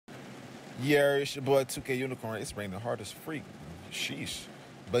Yeah, it's your boy 2K Unicorn. It's raining hard as freak. Sheesh.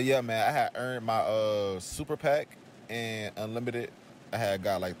 But yeah, man, I had earned my super pack and unlimited. I had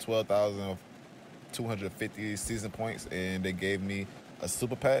got like 12,250 season points, and they gave me a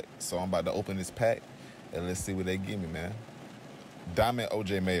super pack. So I'm about to open this pack and let's see what they give me, man. Diamond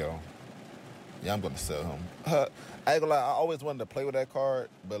OJ Mayo. Yeah, I'm gonna sell him. I ain't gonna lie, I always wanted to play with that card,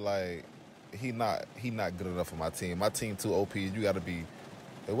 but like he not good enough for my team. My team too OP. You gotta be.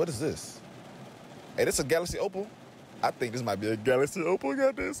 Hey, what is this? Hey, this a Galaxy Opal? I think this might be a Galaxy Opal.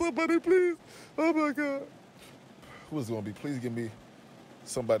 Goddamn, somebody please. Oh my God. Who is going to be? Please give me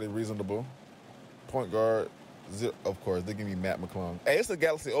somebody reasonable. Point guard. Of course, they give me McClung. Hey, it's a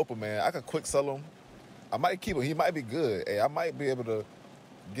Galaxy Opal, man. I could quick sell him. I might keep him. He might be good. Hey, I might be able to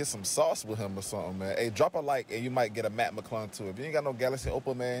get some sauce with him or something, man. Hey, drop a like and you might get a McClung too. If you ain't got no Galaxy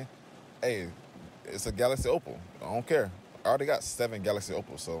Opal, man, hey, it's a Galaxy Opal. I don't care. I already got 7 Galaxy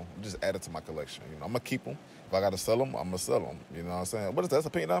Opals, so I'm just add it to my collection. You know, I'm gonna keep them. If I gotta sell them, I'm gonna sell them. You know what I'm saying? What is that? That's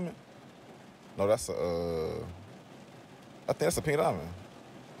a pink diamond? No, that's a. I think that's a pink diamond.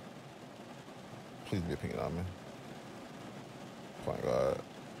 Please be a pink diamond. Point guard.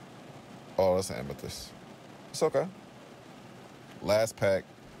 Oh, that's an amethyst. It's okay. Last pack.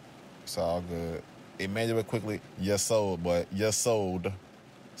 It's all good. Immanuel Quickley. You sold, boy. You sold.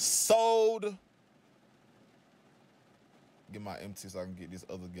 Sold. Get my MT so I can get this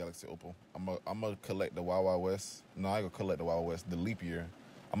other Galaxy Opal. I'm gonna collect the Wild Wild West. No, I ain't gonna collect the Wild West. The leap year.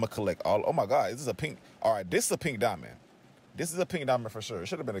 I'm gonna collect all. Oh my God, this is a pink. All right, this is a pink diamond. This is a pink diamond for sure. It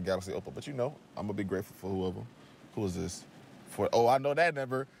should have been a Galaxy Opal, but you know, I'm gonna be grateful for whoever. Who is this? I know that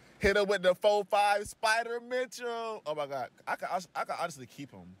number. Hit him with the 4-5 Spider Mitchell. Oh my God, I can honestly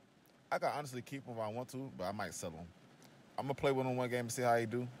keep him. I can honestly keep him if I want to, but I might sell him. I'm gonna play with him one game and see how he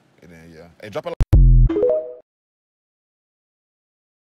do, and then yeah. Hey, drop a